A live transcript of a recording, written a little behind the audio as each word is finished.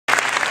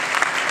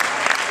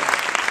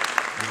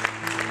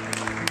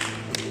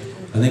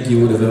think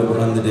you would have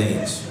outrun the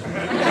Danes.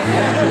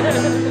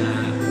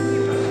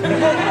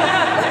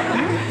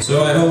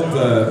 So I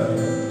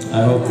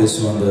hope this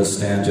one does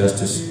stand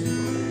justice.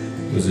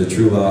 It was a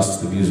true loss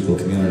to the musical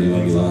community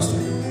when we lost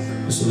him.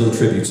 Just a little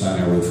tribute song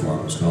I wrote for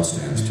him. It's called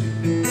Stands To.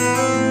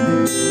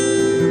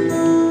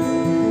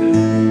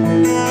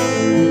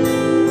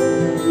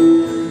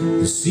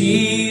 The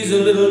sea's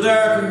a little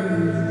darker,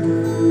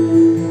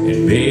 it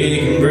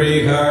make and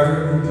break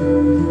harder.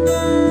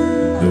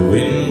 The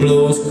wind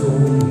blows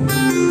cold,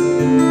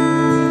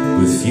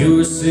 with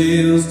fewer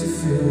sails to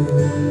fill.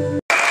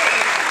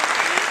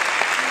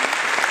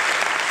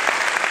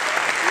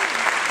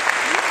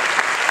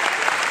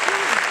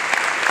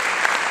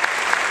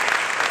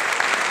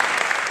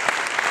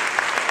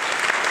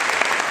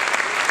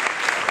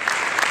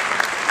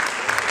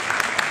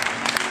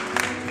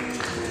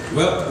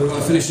 Well, we're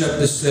going to finish up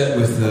this set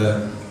with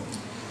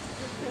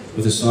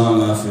a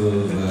song off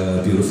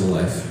of Beautiful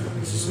Life.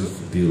 This is a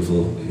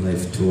Beautiful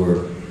Life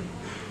Tour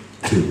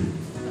 2.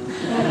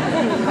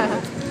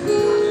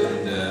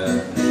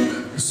 And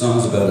the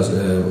song's about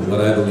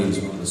what I believe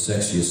is one of the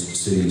sexiest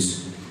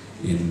cities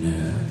in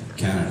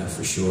Canada,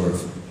 for sure,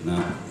 if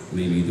not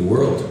maybe the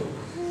world,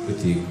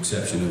 with the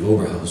exception of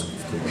Oberhausen,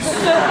 of course.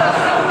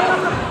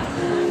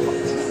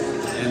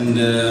 And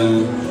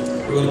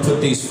we're going to put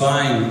these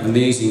fine,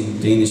 amazing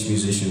Danish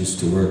musicians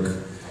to work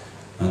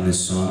on this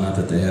song. Not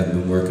that they haven't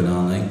been working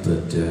all night,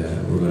 but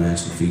we're going to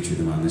actually feature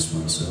them on this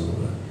one. So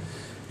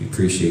we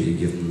appreciate you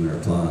giving them their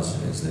applause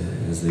as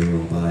they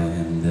roll by.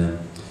 And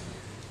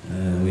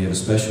we have a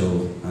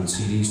special on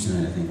CDs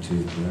tonight, I think,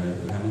 too.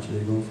 How much are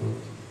they going for?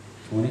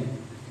 20?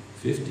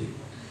 50?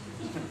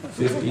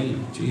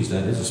 15? Geez,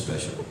 that is a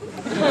special.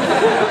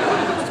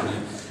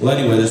 Well,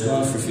 anyway, there's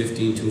one for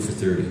 15, two for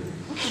 30.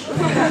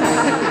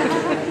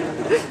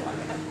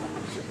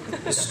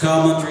 This is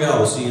called Montreal.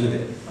 We'll see you in a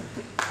bit.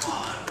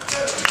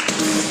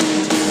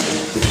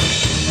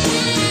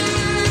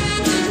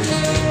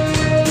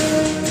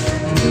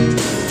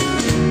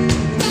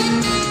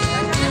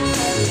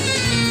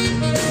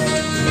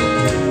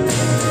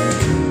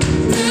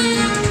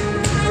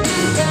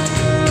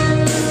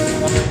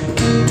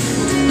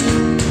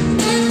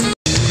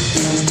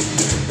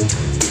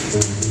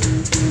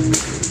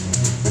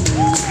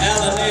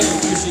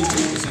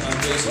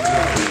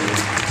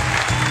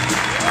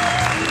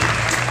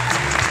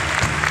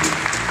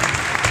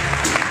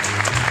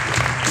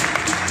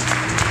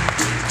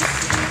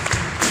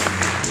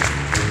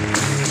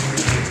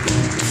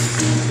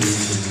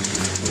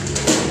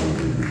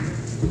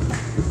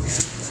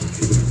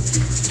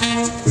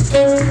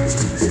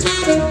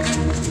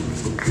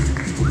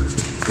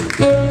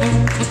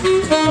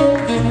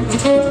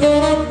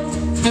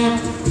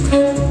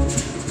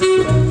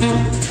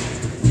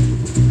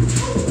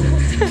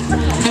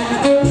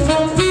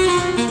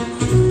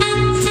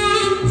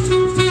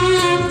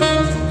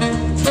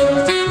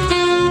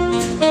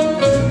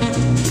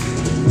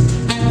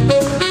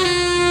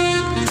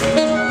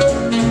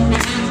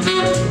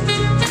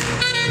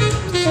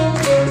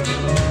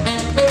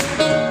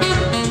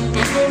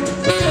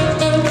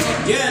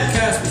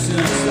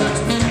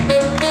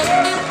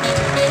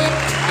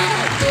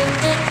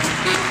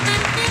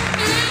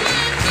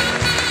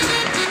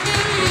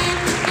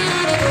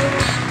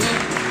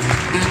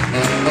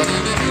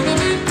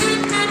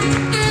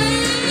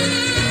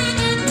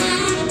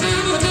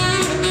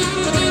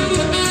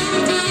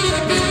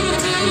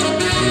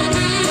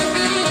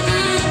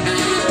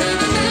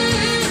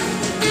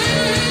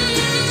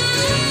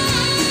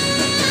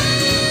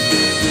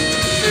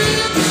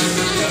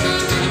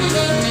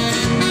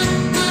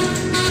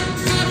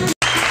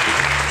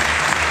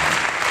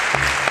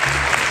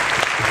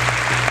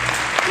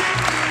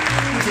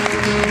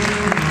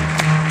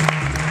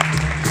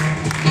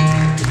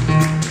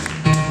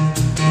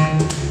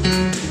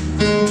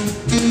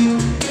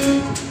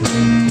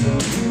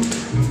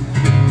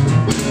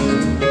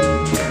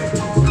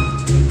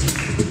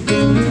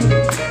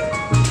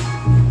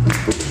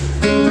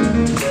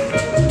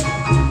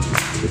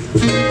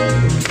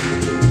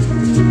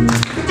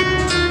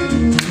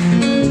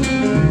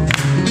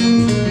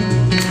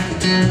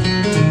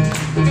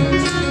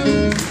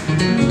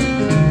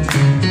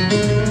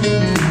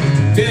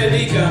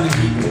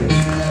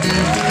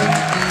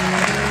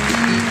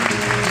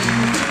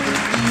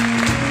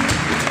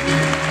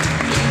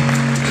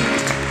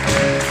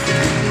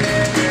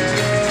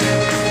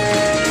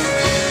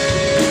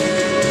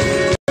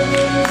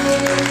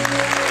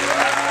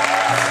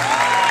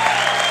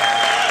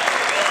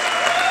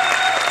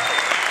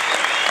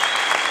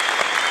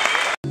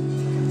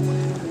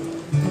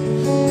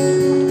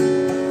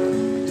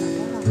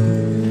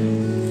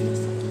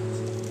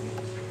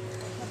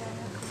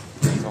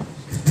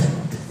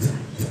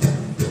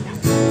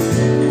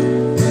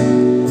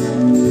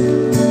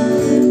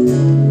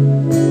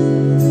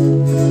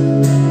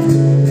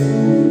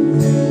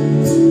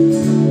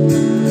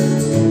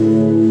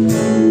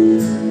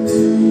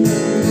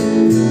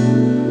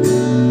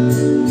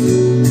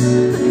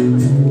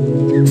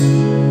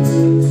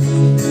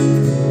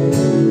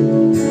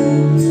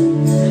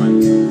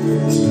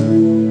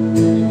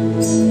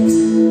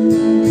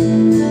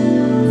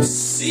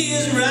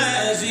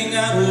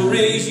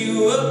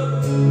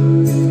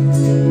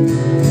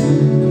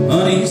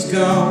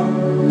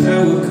 I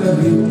will cut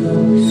you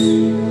close.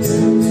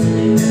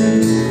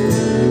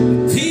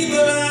 People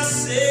are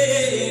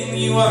saying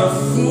you are a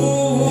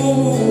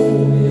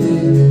fool.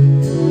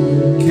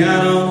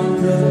 Count on me,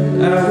 brother,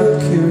 I will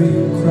carry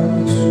your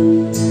cross.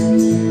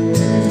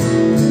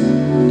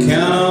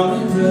 Count on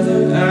me, brother,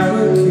 I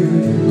will carry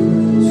your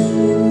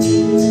cross.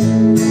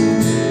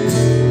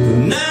 The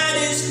night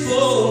is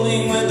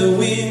falling when the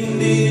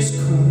wind is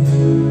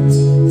cold.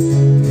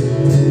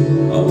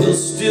 I will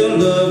still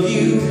love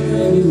you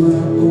when you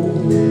are old.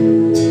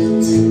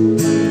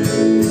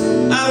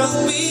 I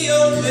will be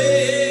your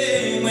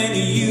babe when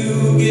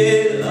you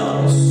get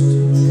lost.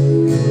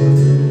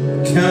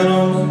 Count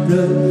on me,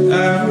 brother, I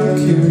will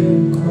carry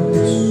your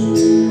cross.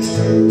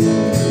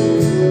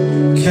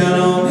 Count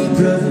on me,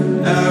 brother,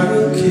 I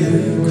will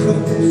carry your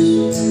cross.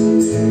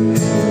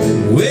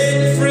 When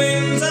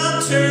friends,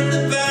 I'll turn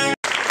the back.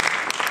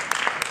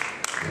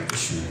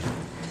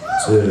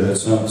 So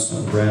that's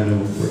something brand new,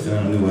 working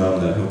on a new album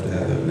that I hope to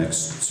have next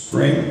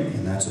spring,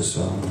 and that's a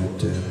song that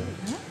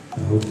I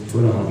hope to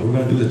put on. We're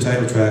going to do the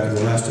title track of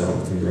the last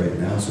album for you right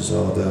now. So it's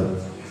all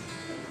about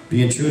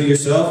being true to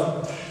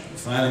yourself,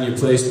 finding your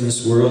place in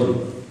this world,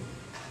 and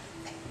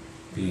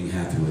being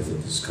happy with it.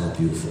 It's called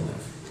Beautiful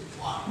Life.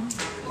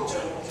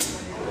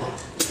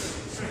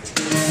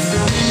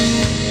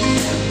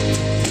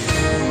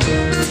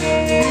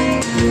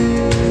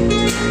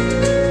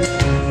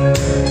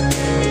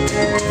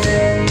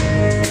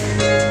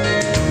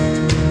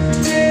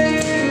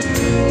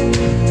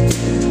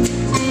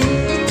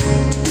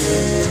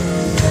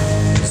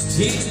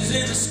 Teachers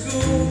in the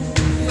school,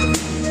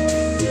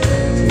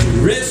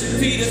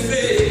 recipe to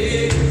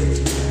faith.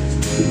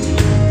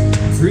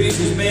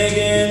 Preachers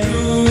making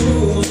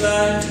rules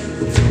like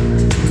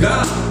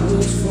God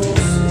was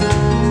forcing.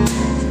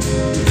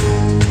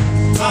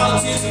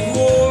 Politics of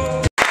war.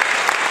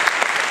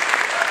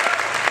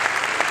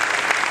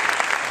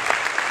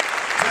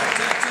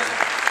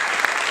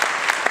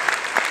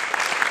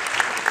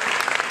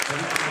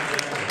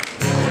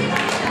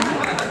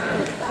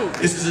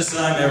 This is a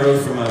song I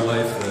wrote for my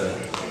wife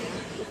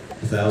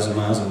 1,000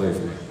 miles away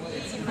from me.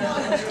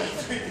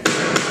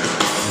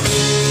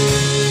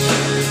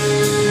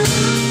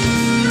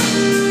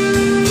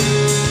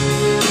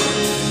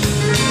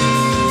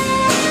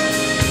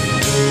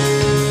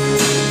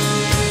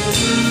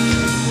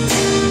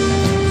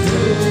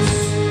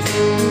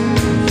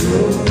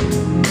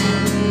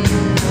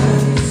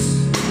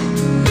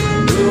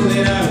 Know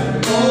that I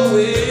will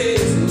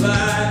always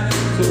lie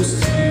close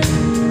to you.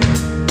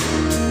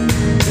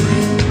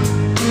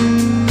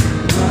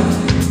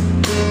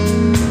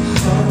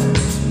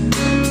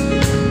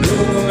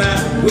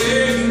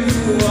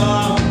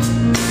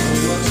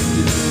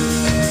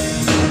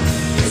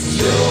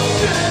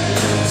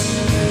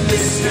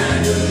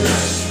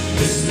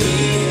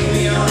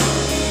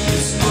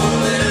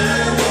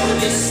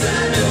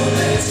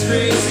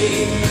 Crazy,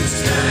 it's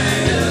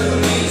kind of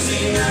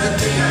amazing.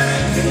 Nothing I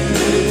can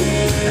do.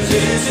 I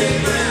can't take